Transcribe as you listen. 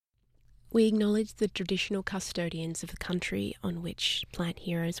We acknowledge the traditional custodians of the country on which Plant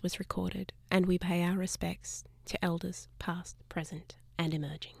Heroes was recorded, and we pay our respects to elders past, present and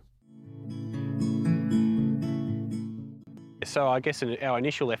emerging. So I guess our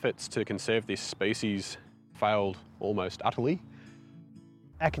initial efforts to conserve this species failed almost utterly.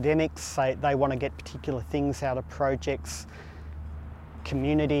 Academics, they want to get particular things out of projects.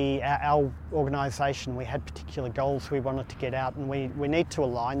 Community, our organisation, we had particular goals we wanted to get out, and we need to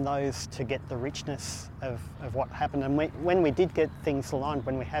align those to get the richness of what happened. And when we did get things aligned,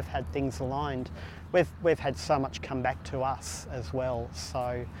 when we have had things aligned, we've had so much come back to us as well.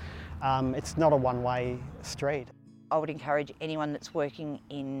 So it's not a one-way street. I would encourage anyone that's working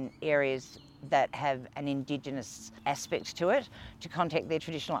in areas that have an Indigenous aspect to it to contact their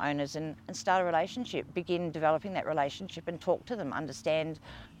traditional owners and start a relationship, begin developing that relationship and talk to them, understand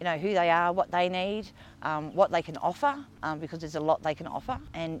who they are, what they need, what they can offer, because there's a lot they can offer.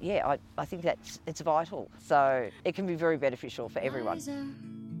 And yeah, I think it's vital. So it can be very beneficial for everyone.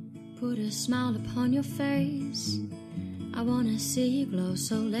 Put a smile upon your face. I want to see you glow,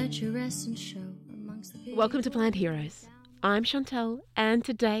 so let your essence show. Welcome to Plant Heroes. I'm Chantel, and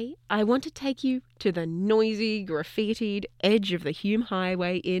today I want to take you to the noisy, graffitied edge of the Hume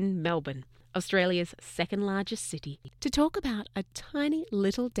Highway in Melbourne, Australia's second largest city, to talk about a tiny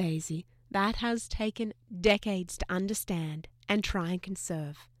little daisy that has taken decades to understand and try and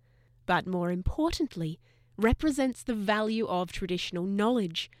conserve, but more importantly, represents the value of traditional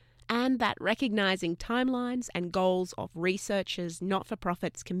knowledge, and that recognising timelines and goals of researchers,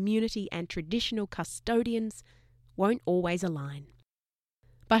 not-for-profits, community and traditional custodians won't always align.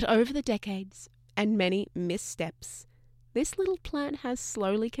 But over the decades and many missteps, this little plant has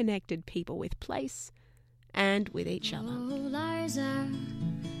slowly connected people with place and with each other. Oh, Liza,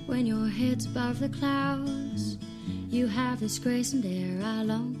 when your head's above the clouds, you have this grace and air. I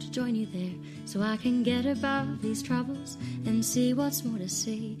long to join you there, so I can get above these troubles and see what's more to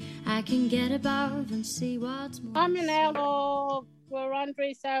see. I can get above and see what's more. I'm an outlaw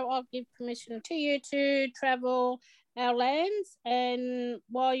Wurundjeri, so I'll give permission to you to travel our lands. And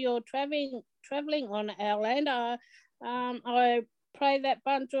while you're travelling on our land, I pray that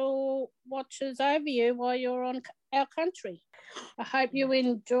Bunjil watches over you while you're on our country. I hope you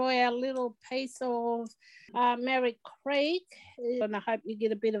enjoy our little piece of Merri Creek, and I hope you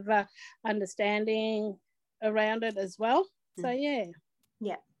get a bit of a understanding around it as well. So yeah,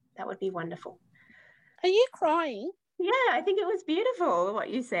 that would be wonderful. Are you crying? Yeah, I think it was beautiful what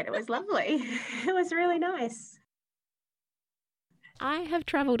you said. It was lovely. It was really nice. I have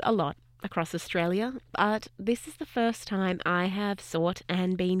travelled a lot across Australia, but this is the first time I have sought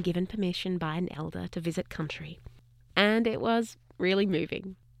and been given permission by an elder to visit country. And it was really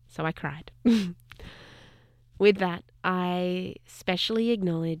moving, so I cried. With that, I specially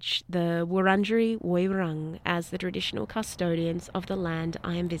acknowledge the Wurundjeri Woiwurrung as the traditional custodians of the land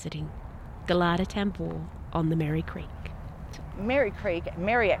I am visiting, Galata Tambor on the Merri Creek. Merri Creek,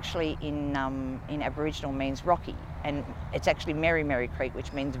 Merri actually in Aboriginal means rocky, and it's actually Merri Creek,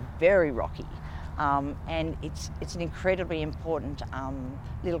 which means very rocky. And it's an incredibly important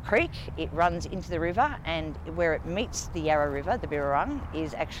little creek. It runs into the river, and where it meets the Yarra River, the Birrarung,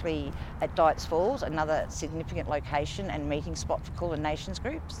 is actually at Dietz Falls, another significant location and meeting spot for Kulin Nations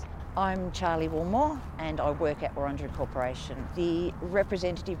groups. I'm Charlie Woolmore and I work at Wurundjeri Corporation, the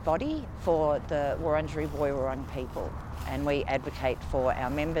representative body for the Wurundjeri Woiwurrung people, and we advocate for our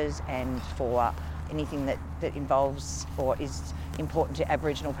members and for anything that involves or is important to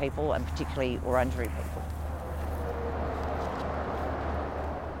Aboriginal people and particularly Wurundjeri people.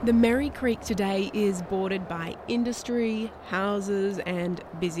 The Merri Creek today is bordered by industry, houses and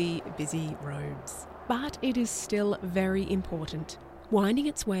busy roads. But it is still very important. Winding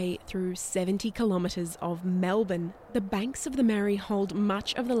its way through 70 kilometres of Melbourne, the banks of the Merri hold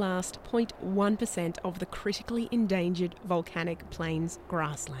much of the last 0.1% of the critically endangered volcanic plains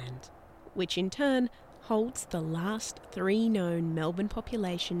grassland, which in turn holds the last 3 known Melbourne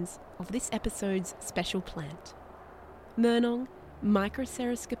populations of this episode's special plant, Murnong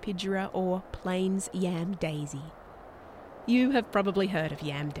Microceras scapidura, or plains yam daisy. You have probably heard of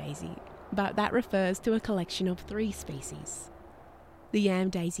yam daisy, but that refers to a collection of 3 species. The yam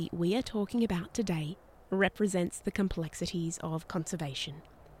daisy we are talking about today represents the complexities of conservation.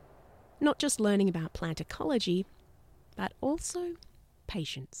 Not just learning about plant ecology, but also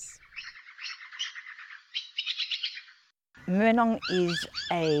patience. Murnong is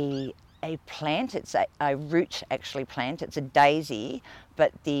a plant. It's a root actually plant. It's a daisy,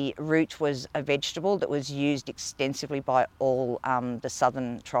 but the root was a vegetable that was used extensively by all the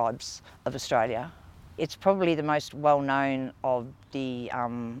southern tribes of Australia. It's probably the most well-known of the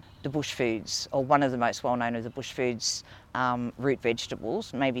bush foods, or one of the most well-known of the bush foods root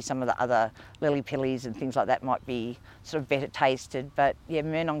vegetables. Maybe some of the other lily-pillies and things like that might be sort of better tasted, but yeah,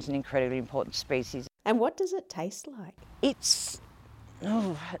 Murnong's an incredibly important species. And what does it taste like? It's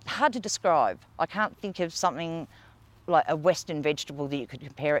hard to describe. I can't think of something like a Western vegetable that you could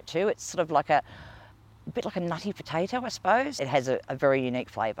compare it to. It's sort of like a bit like a nutty potato, I suppose. It has a very unique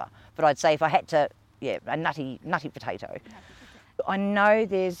flavour. But I'd say if I had to, a nutty potato. I know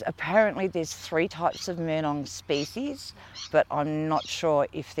apparently there's 3 types of Murnong species, but I'm not sure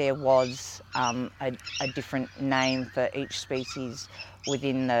if there was a different name for each species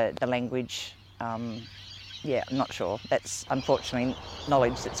within the language. I'm not sure. That's unfortunately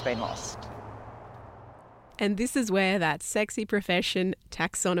knowledge that's been lost. And this is where that sexy profession,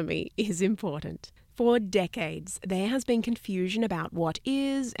 taxonomy, is important. For decades, there has been confusion about what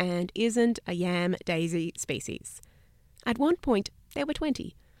is and isn't a yam daisy species. At one point, there were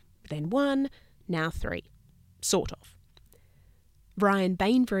 20, then 1, now 3. Sort of. Brian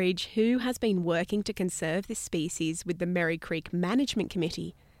Bainbridge, who has been working to conserve this species with the Merri Creek Management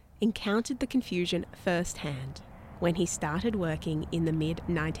Committee, encountered the confusion firsthand when he started working in the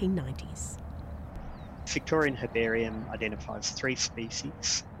mid-1990s. Victorian Herbarium identifies 3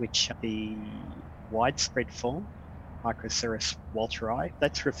 species, which are the widespread form, Microceras walteri.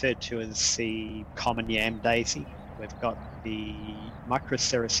 That's referred to as the common yam daisy. We've got the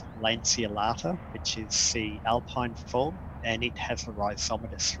Microceras lanceolata, which is the alpine form, and it has a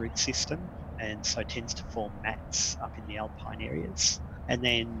rhizomatous root system, and so tends to form mats up in the alpine areas. And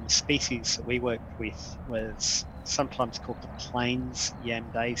then species that we worked with was sometimes called the plains yam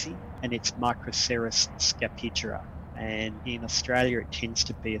daisy, and it's Microceras scapigera. And in Australia, it tends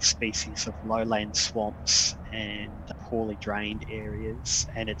to be a species of lowland swamps and poorly drained areas,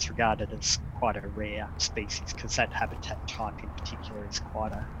 and it's regarded as quite a rare species because that habitat type in particular is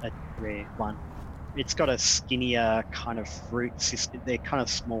quite a rare one. It's got a skinnier kind of root system. They're kind of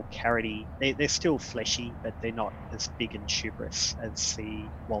small carroty. They're still fleshy, but they're not as big and tuberous as the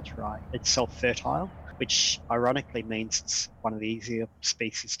walteri. It's self-fertile, which ironically means it's one of the easier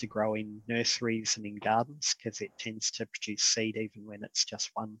species to grow in nurseries and in gardens because it tends to produce seed even when it's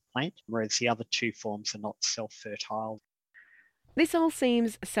just one plant, whereas the other 2 forms are not self-fertile. This all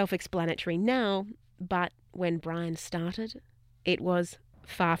seems self-explanatory now, but when Brian started, it was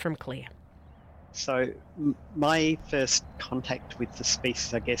far from clear. So my first contact with the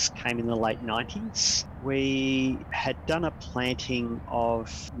species, I guess, came in the late 90s. We had done a planting of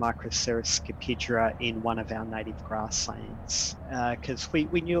Microceras scapigera in one of our native grasslands because we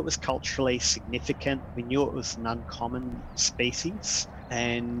knew it was culturally significant. We knew it was an uncommon species,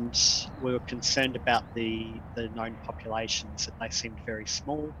 and we were concerned about the known populations, that they seemed very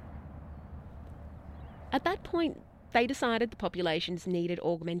small. At that point, they decided the populations needed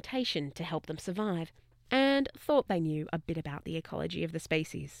augmentation to help them survive, and thought they knew a bit about the ecology of the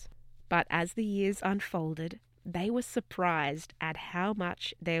species. But as the years unfolded, they were surprised at how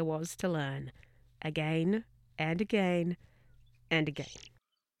much there was to learn, again and again and again.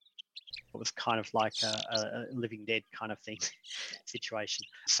 It was kind of like a living dead kind of thing situation.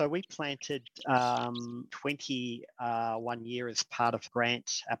 So we planted 20 one year as part of a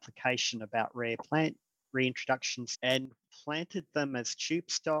grant application about rare plant reintroductions, and planted them as tube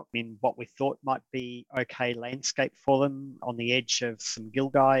stock in what we thought might be okay landscape for them on the edge of some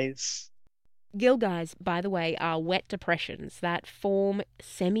gilgais. Gilgais, by the way, are wet depressions that form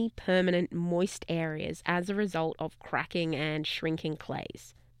semi-permanent moist areas as a result of cracking and shrinking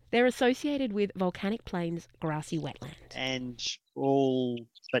clays. They're associated with volcanic plains grassy wetland. And all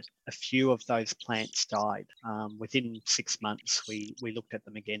but a few of those plants died. Within 6 months, we looked at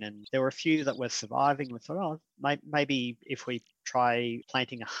them again, and there were a few that were surviving. We thought, maybe if we try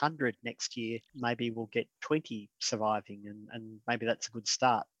planting 100 next year, maybe we'll get 20 surviving, and maybe that's a good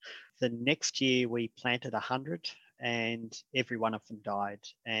start. The next year, we planted 100, and every one of them died.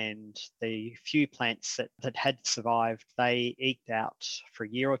 And the few plants that had survived, they eked out for a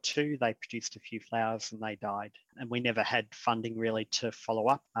year or 2. They produced a few flowers and they died. And we never had funding really to follow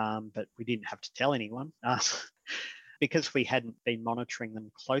up, but we didn't have to tell anyone. Because we hadn't been monitoring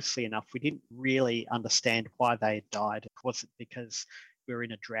them closely enough, we didn't really understand why they had died. Was it because we were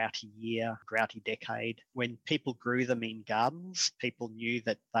in a droughty year, droughty decade? When people grew them in gardens, people knew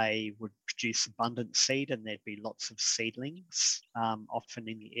that they would produce abundant seed and there'd be lots of seedlings, often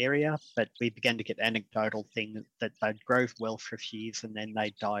in the area. But we began to get anecdotal thing that they'd grow well for a few years and then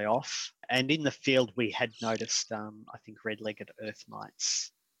they'd die off. And in the field, we had noticed, I think, red-legged earth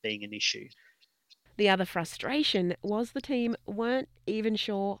mites being an issue. The other frustration was the team weren't even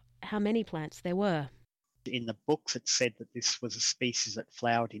sure how many plants there were. In the books, it said that this was a species that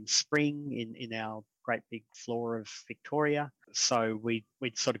flowered in spring in our great big flora of Victoria. So we'd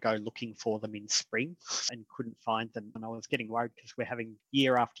sort of go looking for them in spring and couldn't find them. And I was getting worried because we're having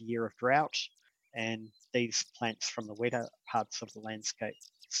year after year of drought, and these plants from the wetter parts of the landscape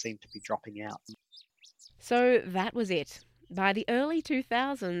seem to be dropping out. So that was it. By the early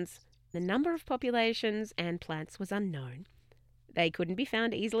 2000s, the number of populations and plants was unknown. They couldn't be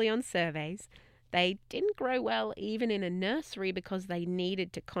found easily on surveys. They didn't grow well even in a nursery because they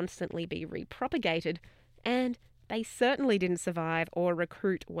needed to constantly be repropagated, and they certainly didn't survive or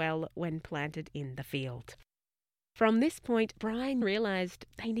recruit well when planted in the field. From this point, Brian realised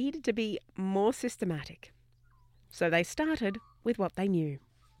they needed to be more systematic. So they started with what they knew.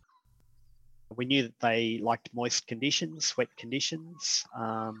 We knew that they liked moist conditions, wet conditions.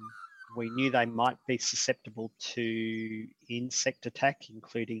 We knew they might be susceptible to insect attack,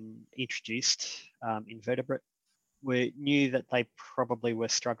 including introduced invertebrate. We knew that they probably were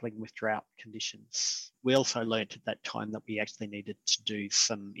struggling with drought conditions. We also learnt at that time that we actually needed to do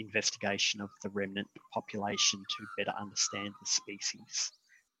some investigation of the remnant population to better understand the species.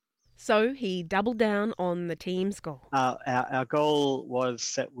 So he doubled down on the team's goal. Our goal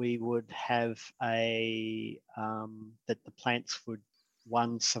was that we would have that the plants would,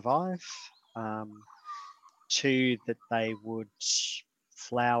 one, survive, two, that they would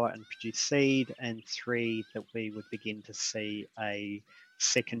flower and produce seed, and three, that we would begin to see a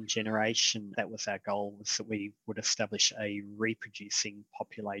second generation. That was our goal, was that we would establish a reproducing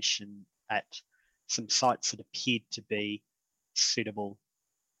population at some sites that appeared to be suitable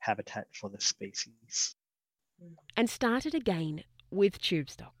habitat for the species. And started again with tube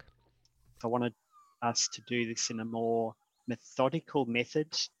stock. I wanted us to do this in a more methodical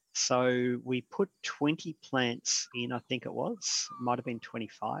method. So we put 20 plants in, I think it might have been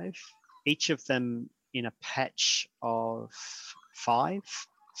 25, each of them in a patch of 5.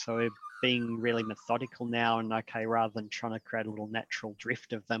 So we're being really methodical now, and okay, rather than trying to create a little natural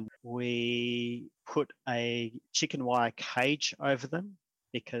drift of them, we put a chicken wire cage over them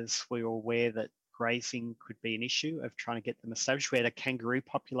because we were aware that grazing could be an issue of trying to get them established. We had a kangaroo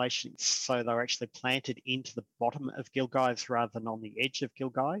population, so they were actually planted into the bottom of gilgais rather than on the edge of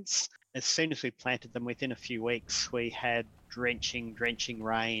gilgais. As soon as we planted them, within a few weeks, we had drenching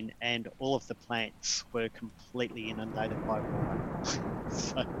rain, and all of the plants were completely inundated by water.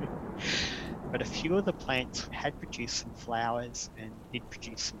 But a few of the plants had produced some flowers and did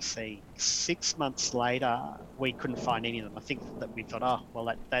produce some seeds. 6 months later, we couldn't find any of them. I think that we thought,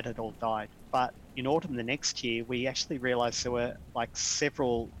 that had all died. But in autumn the next year, we actually realised there were like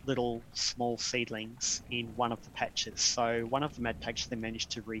several little small seedlings in one of the patches. So one of them had actually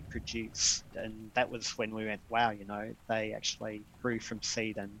managed to reproduce. And that was when we went, wow, they actually grew from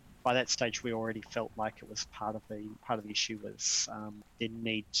seed. And by that stage, we already felt like it was part of the issue was the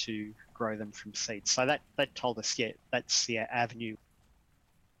need to grow them from seed. So that told us, that's the avenue.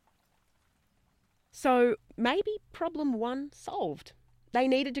 So maybe problem 1 solved. They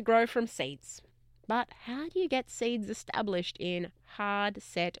needed to grow from seeds. But how do you get seeds established in hard,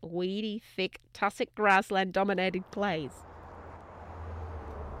 set, weedy, thick, tussock grassland-dominated clays?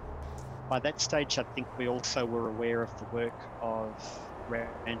 By that stage, I think we also were aware of the work of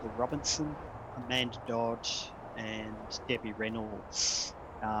Randall Robinson, Amanda Dodd, and Debbie Reynolds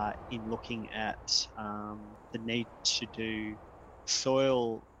in looking at the need to do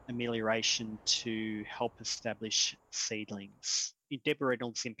soil amelioration to help establish seedlings. Debbie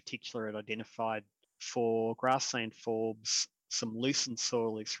Reynolds in particular had identified for grassland forbs, some loosened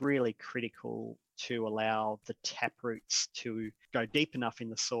soil is really critical to allow the taproots to go deep enough in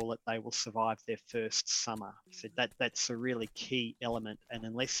the soil that they will survive their first summer. So that's a really key element, and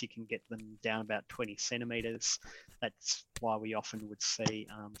unless you can get them down about 20 centimetres, that's why we often would see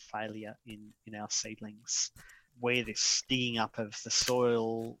failure in our seedlings. Where this digging up of the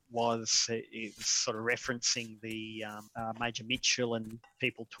soil was, it was sort of referencing the Major Mitchell and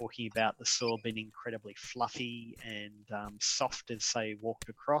people talking about the soil being incredibly fluffy and soft as they walked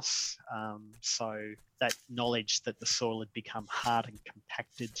across. So that knowledge that the soil had become hard and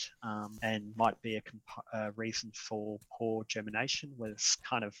compacted and might be a reason for poor germination was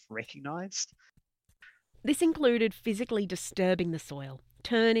kind of recognised. This included physically disturbing the soil,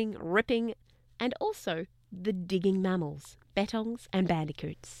 turning, ripping, and also the digging mammals, bettongs and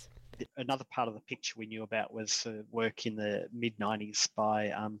bandicoots. Another part of the picture we knew about was work in the mid-90s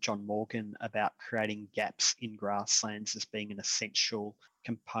by John Morgan about creating gaps in grasslands as being an essential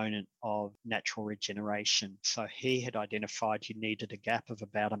component of natural regeneration. So he had identified you needed a gap of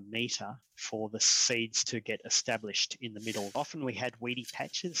about 1 metre for the seeds to get established in the middle. Often we had weedy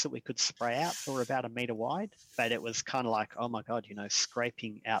patches that we could spray out that were about 1 metre wide, but it was kind of like, oh my God,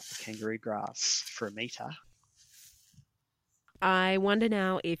 scraping out the kangaroo grass for 1 metre. I wonder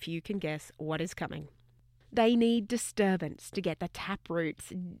now if you can guess what is coming. They need disturbance to get the tap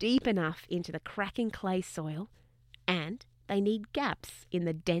roots deep enough into the cracking clay soil, and they need gaps in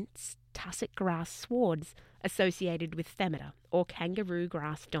the dense tussock grass swards associated with themata or kangaroo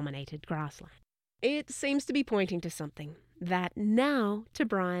grass-dominated grassland. It seems to be pointing to something that now to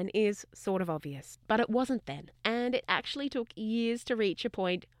Brian is sort of obvious, but it wasn't then, and it actually took years to reach a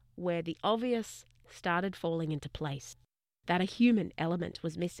point where the obvious started falling into place. That a human element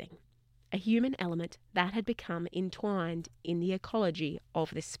was missing. A human element that had become entwined in the ecology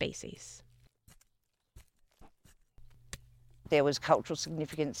of this species. There was cultural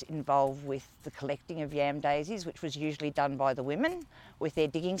significance involved with the collecting of yam daisies, which was usually done by the women with their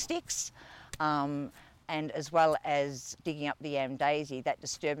digging sticks. And as well as digging up the yam daisy, that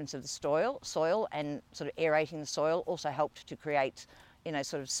disturbance of the soil and sort of aerating the soil also helped to create,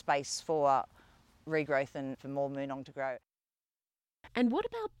 sort of space for regrowth and for more Murnong to grow. And what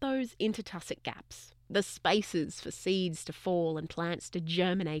about those intertussock gaps? The spaces for seeds to fall and plants to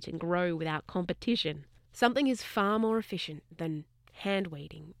germinate and grow without competition. Something is far more efficient than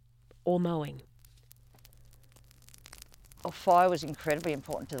hand-weeding or mowing. Well, fire was incredibly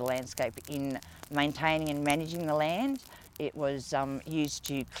important to the landscape in maintaining and managing the land. It was used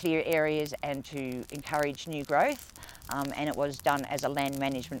to clear areas and to encourage new growth, and it was done as a land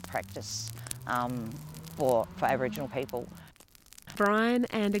management practice for Aboriginal people. Brian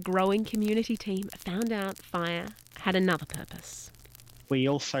and a growing community team found out fire had another purpose. We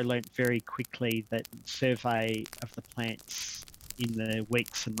also learnt very quickly that survey of the plants in the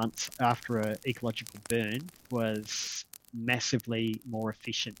weeks and months after an ecological burn was massively more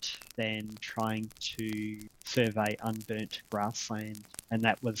efficient than trying to survey unburnt grassland. And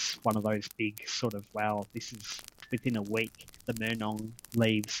that was one of those big sort of, wow, this is within a week. The Murnong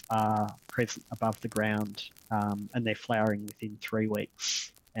leaves are present above the ground and they're flowering within 3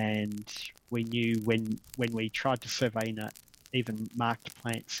 weeks. And we knew when we tried to survey even marked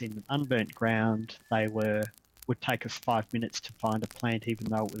plants in unburnt ground, they would take us 5 minutes to find a plant, even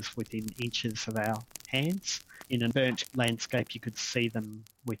though it was within inches of our hands. In a burnt landscape, you could see them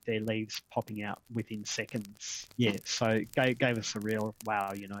with their leaves popping out within seconds. Yeah, so it gave us a real,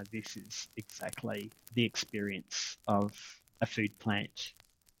 wow, this is exactly the experience of a food plant.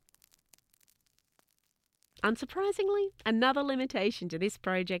 Unsurprisingly, another limitation to this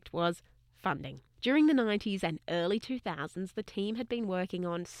project was funding. During the 90s and early 2000s, the team had been working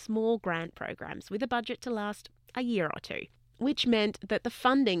on small grant programs with a budget to last a year or two, which meant that the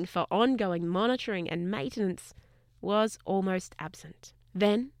funding for ongoing monitoring and maintenance was almost absent.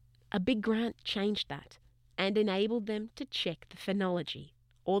 Then, a big grant changed that and enabled them to check the phenology,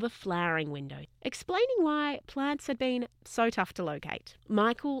 or the flowering window, explaining why plants had been so tough to locate.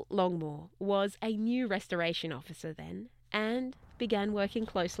 Michael Longmore was a new restoration officer then and began working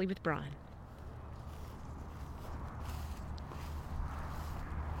closely with Brian.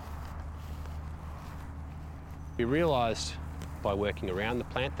 We realised by working around the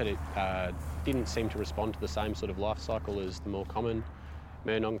plant that it didn't seem to respond to the same sort of life cycle as the more common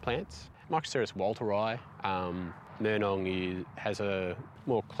Murnong plants. Microceras walteri, Murnong has a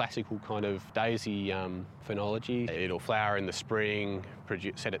more classical kind of daisy phenology. It'll flower in the spring,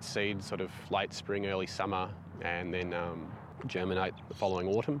 set its seeds sort of late spring, early summer, and then germinate the following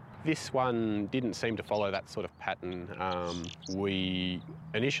autumn. This one didn't seem to follow that sort of pattern. We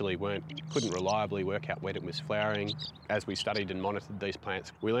initially couldn't reliably work out when it was flowering. As we studied and monitored these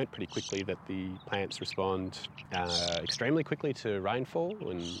plants, we learnt pretty quickly that the plants respond extremely quickly to rainfall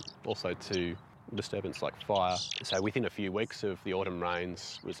and also to disturbance like fire. So within a few weeks of the autumn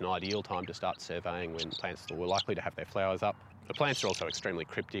rains was an ideal time to start surveying when plants were likely to have their flowers up. The plants are also extremely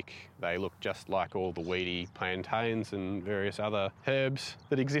cryptic. They look just like all the weedy plantains and various other herbs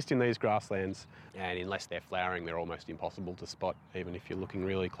that exist in these grasslands. And unless they're flowering, they're almost impossible to spot, even if you're looking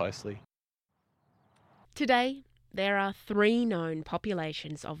really closely. Today, there are 3 known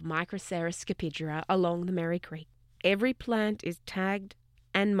populations of Microceras scapidura along the Merri Creek. Every plant is tagged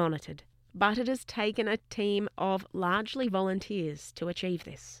and monitored, but it has taken a team of largely volunteers to achieve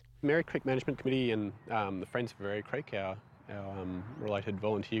this. Merri Creek Management Committee and the Friends of Merri Creek, our related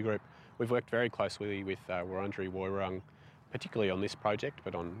volunteer group, we've worked very closely with Wurundjeri Woiwurrung particularly on this project,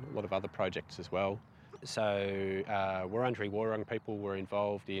 but on a lot of other projects as well. So Wurundjeri Woi-wurrung people were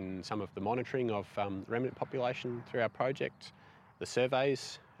involved in some of the monitoring of the remnant population through our project, the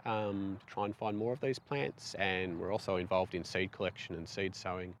surveys to try and find more of these plants, and we're also involved in seed collection and seed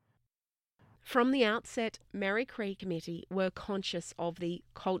sowing. From the outset, Merri Creek Committee were conscious of the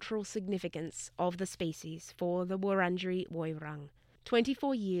cultural significance of the species for the Wurundjeri Woi-wurrung.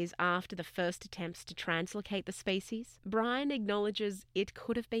 24 years after the first attempts to translocate the species, Brian acknowledges it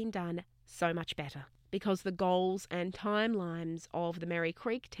could have been done so much better because the goals and timelines of the Merri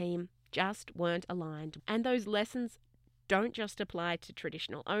Creek team just weren't aligned, and those lessons don't just apply to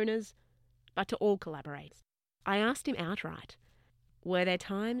traditional owners, but to all collaborators. I asked him outright, were there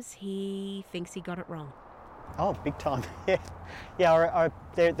times he thinks he got it wrong? Oh, big time, yeah.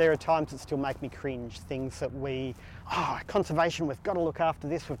 There are times that still make me cringe, things that conservation, we've got to look after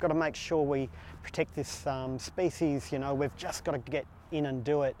this, we've got to make sure we protect this species, we've just got to get in and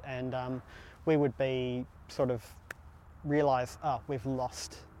do it, and we would be sort of realise, we've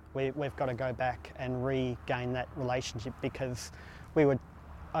lost. We've got to go back and regain that relationship because we would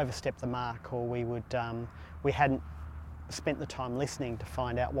overstep the mark, or we hadn't spent the time listening to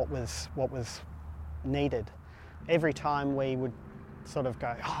find out what was needed. Every time we would sort of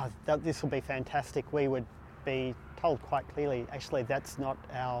go, this will be fantastic, we would be told quite clearly, actually that's not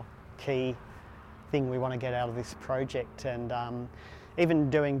our key thing we want to get out of this project. And even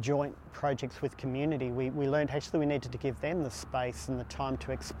doing joint projects with community, we learned actually we needed to give them the space and the time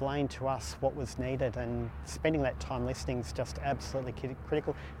to explain to us what was needed, and spending that time listening is just absolutely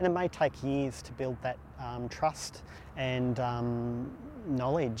critical. And it may take years to build that trust and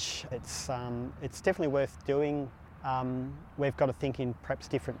knowledge. It's definitely worth doing. We've got to think in perhaps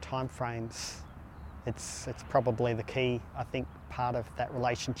different time frames. It's probably the key, I think, part of that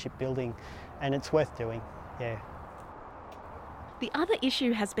relationship building, and it's worth doing, yeah. The other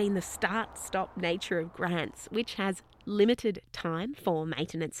issue has been the start-stop nature of grants, which has limited time for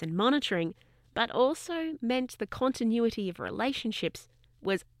maintenance and monitoring, but also meant the continuity of relationships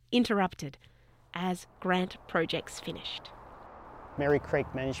was interrupted as grant projects finished. Merri Creek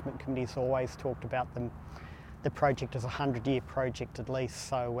Management Committee's always talked about the project as a 100-year project at least,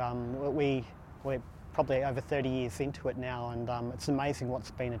 so we're probably over 30 years into it now, and it's amazing what's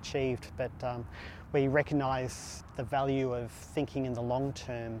been achieved, but we recognise the value of thinking in the long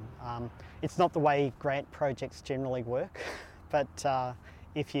term. It's not the way grant projects generally work, but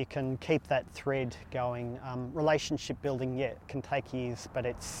if you can keep that thread going, relationship building, can take years, but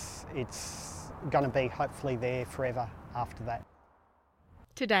it's going to be hopefully there forever after that.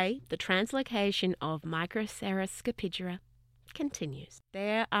 Today, the translocation of Microceras scapigera continues.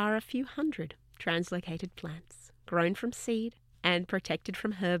 There are a few hundred translocated plants grown from seed and protected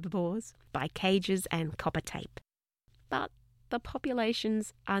from herbivores by cages and copper tape. But the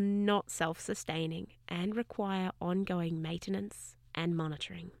populations are not self-sustaining and require ongoing maintenance and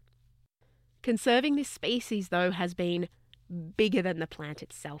monitoring. Conserving this species, though, has been bigger than the plant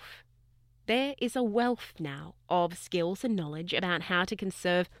itself. There is a wealth now of skills and knowledge about how to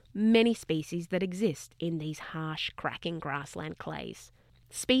conserve many species that exist in these harsh, cracking grassland clays.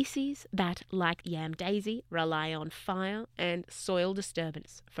 Species that, like yam daisy, rely on fire and soil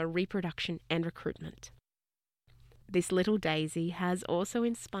disturbance for reproduction and recruitment. This little daisy has also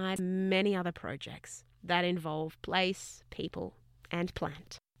inspired many other projects that involve place, people, and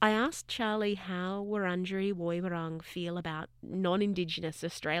plant. I asked Charlie how Wurundjeri Woi-wurrung feel about non-Indigenous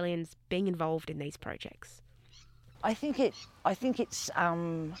Australians being involved in these projects. I think it's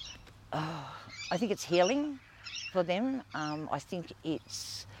healing for them. I think it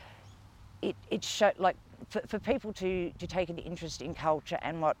showed, like, for people to take an interest in culture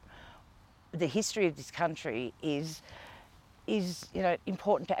and what the history of this country is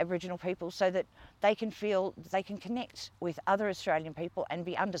important to Aboriginal people, so that they can feel they can connect with other Australian people and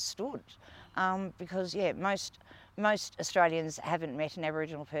be understood. Because most Australians haven't met an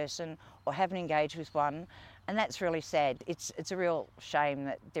Aboriginal person or haven't engaged with one, and that's really sad. It's a real shame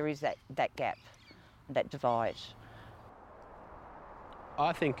that there is that gap, that divide.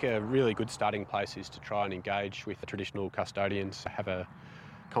 I think a really good starting place is to try and engage with the traditional custodians, have a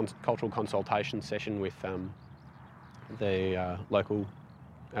cultural consultation session with the local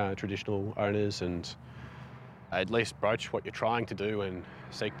traditional owners, and at least broach what you're trying to do and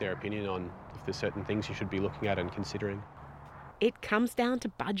seek their opinion on if there's certain things you should be looking at and considering. It comes down to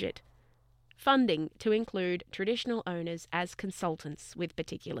budget. Funding to include traditional owners as consultants with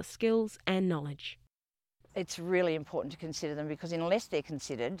particular skills and knowledge. It's really important to consider them, because unless they're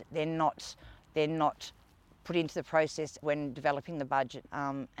considered, they're not put into the process when developing the budget.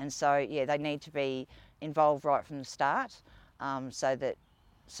 And so, they need to be involved right from the start. so that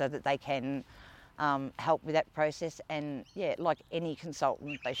they can help with that process. And yeah, like any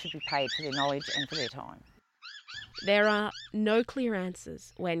consultant, they should be paid for their knowledge and for their time. There are no clear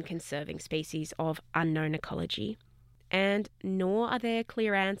answers when conserving species of unknown ecology, and nor are there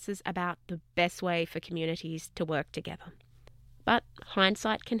clear answers about the best way for communities to work together. But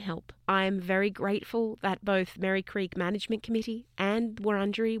hindsight can help. I am very grateful that both Merri Creek Management Committee and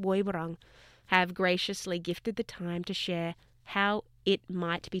Wurundjeri Woiwurrung have graciously gifted the time to share how it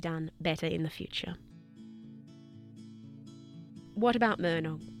might be done better in the future. What about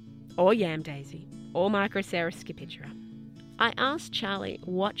Murnong, or Yam Daisy, or Microceras scipitera? I asked Charlie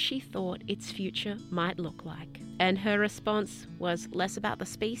what she thought its future might look like, and her response was less about the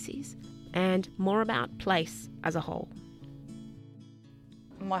species and more about place as a whole.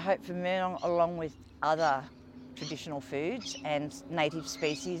 My hope for Murnong, along with other traditional foods and native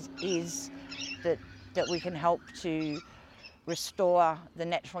species, is that we can help to restore the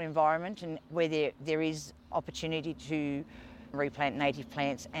natural environment, and where there is opportunity to replant native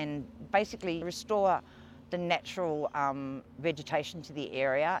plants and basically restore the natural vegetation to the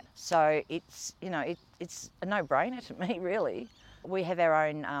area. So it's a no-brainer to me, really. We have our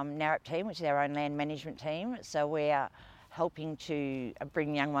own NARP team, which is our own land management team. So we're helping to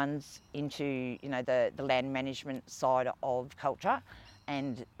bring young ones into the land management side of culture,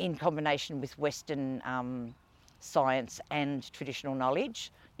 and in combination with Western science and traditional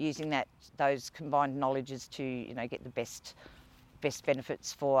knowledge, using those combined knowledges to get the best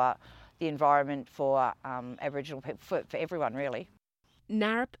benefits for the environment, for Aboriginal people, for everyone really.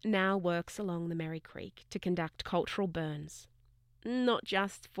 NARP now works along the Merri Creek to conduct cultural burns, not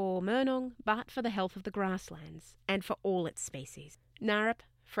just for Murnong, but for the health of the grasslands and for all its species. NARP,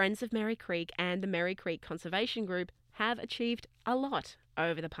 Friends of Merri Creek and the Merri Creek Conservation Group have achieved a lot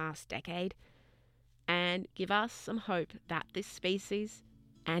over the past decade and give us some hope that this species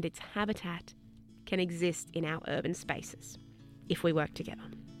and its habitat can exist in our urban spaces if we work together.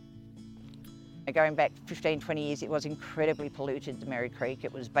 Going back 15, 20 years, it was incredibly polluted, the Merri Creek.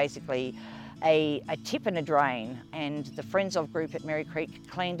 It was basically a tip and a drain, and the Friends of group at Merri Creek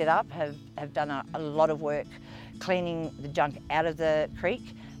cleaned it up, have done a lot of work cleaning the junk out of the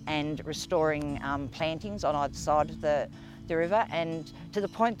creek and restoring plantings on either side of the river, and to the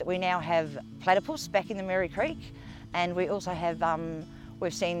point that we now have platypus back in the Merri Creek, and we also have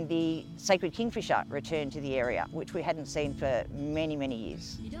we've seen the sacred kingfisher return to the area, which we hadn't seen for many, many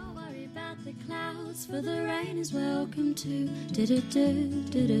years. You don't worry about the clouds, for the rain is welcome too.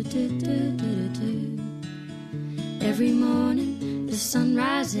 Do-do-do-do-do-do-do-do-do. Every morning the sun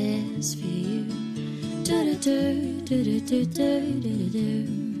rises for you.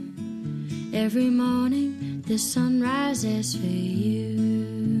 Do-do-do-do-do-do-do-do. Every morning the sun rises for you.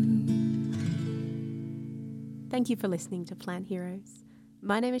 Thank you for listening to Plant Heroes.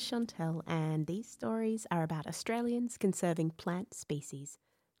 My name is Chantel, and these stories are about Australians conserving plant species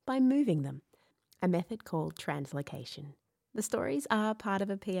by moving them, a method called translocation. The stories are part of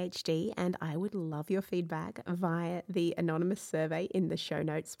a PhD, and I would love your feedback via the anonymous survey in the show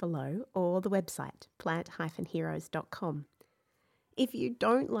notes below or the website plant-heroes.com. If you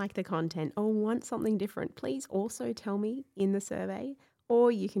don't like the content or want something different, please also tell me in the survey,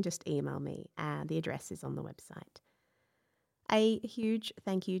 or you can just email me. The address is on the website. A huge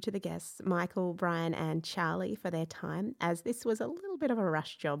thank you to the guests, Michael, Brian and Charlie, for their time, as this was a little bit of a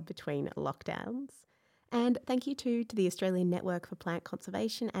rush job between lockdowns. And thank you too to the Australian Network for Plant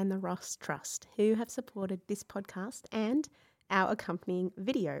Conservation and the Ross Trust, who have supported this podcast and our accompanying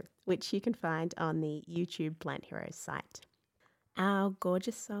video, which you can find on the YouTube Plant Heroes site. Our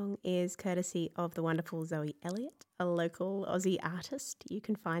gorgeous song is courtesy of the wonderful Zoe Elliott, a local Aussie artist. You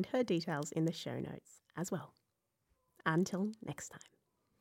can find her details in the show notes as well. Until next time.